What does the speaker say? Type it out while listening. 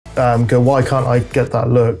go, why can't I get that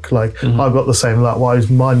look? Like, I've got the same LUT, why is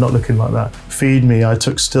mine not looking like that? Feed me, I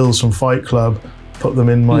took stills from Fight Club, put them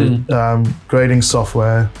in my grading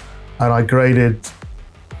software, and I graded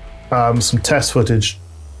some test footage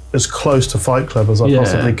as close to Fight Club as I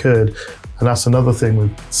possibly could. And that's another thing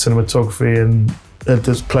with cinematography, and it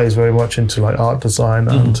just plays very much into like art design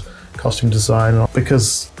and costume design.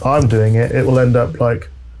 Because I'm doing it, it will end up like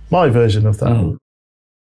my version of that.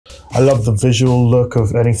 I love the visual look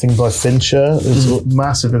of anything by Fincher. It's a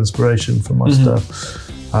massive inspiration for my stuff.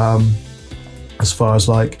 As far as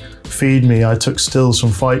like Feed Me, I took stills from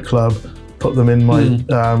Fight Club, put them in my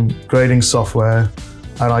grading software,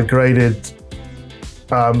 and I graded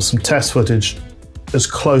some test footage as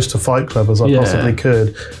close to Fight Club as I possibly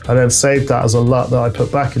could, and then saved that as a LUT that I put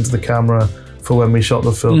back into the camera for when we shot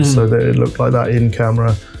the film, so that it looked like that in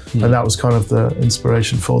camera. And that was kind of the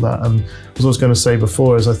inspiration for that. And as I was going to say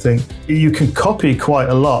before is I think you can copy quite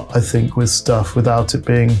a lot, I think, with stuff without it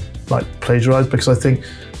being like plagiarized, because I think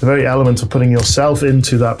the very element of putting yourself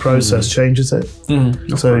into that process changes it.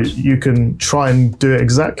 So you can try and do it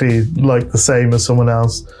exactly like the same as someone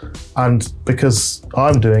else, and because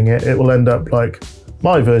I'm doing it, it will end up like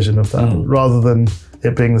my version of that rather than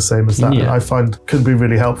it being the same as that. I find can be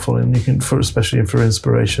really helpful, and you can, especially for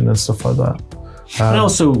inspiration and stuff like that. And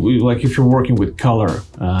also, like if you're working with color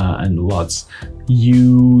and LUTs,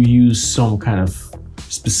 you use some kind of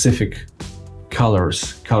specific color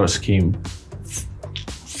scheme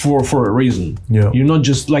for a reason. You're not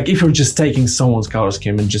just like, if you're just taking someone's color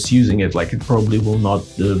scheme and just using it, like it probably will not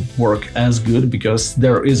work as good, because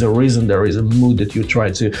there is a reason, there is a mood that you try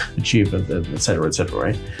to achieve, etc.,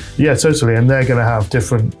 right? Yeah, totally. And they're going to have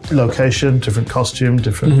different location, different costume,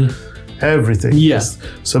 different everything.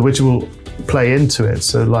 So which will play into it.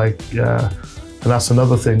 So like, and that's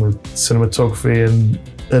another thing with cinematography, and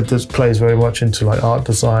it just plays very much into like art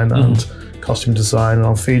design and costume design. And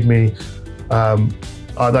on Feed Me,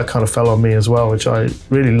 that kind of fell on me as well, which I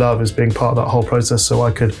really love, is being part of that whole process, so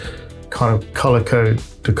I could kind of color code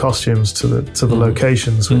the costumes to the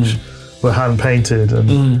locations, which were hand painted,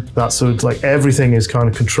 and that's sort of like everything is kind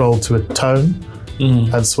of controlled to a tone,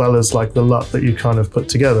 as well as like the LUT that you kind of put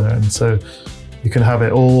together, and so you can have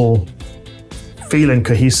it all feeling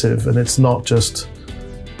cohesive, and it's not just,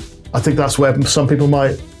 I think that's where some people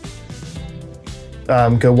might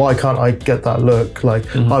go, why can't I get that look? Like,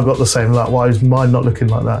 I've got the same LUT, why is mine not looking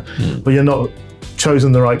like that? But you're not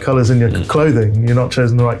choosing the right colors in your clothing, you're not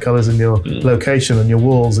choosing the right colors in your location and your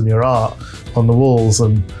walls and your art on the walls,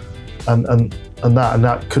 and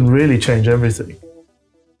that can really change everything.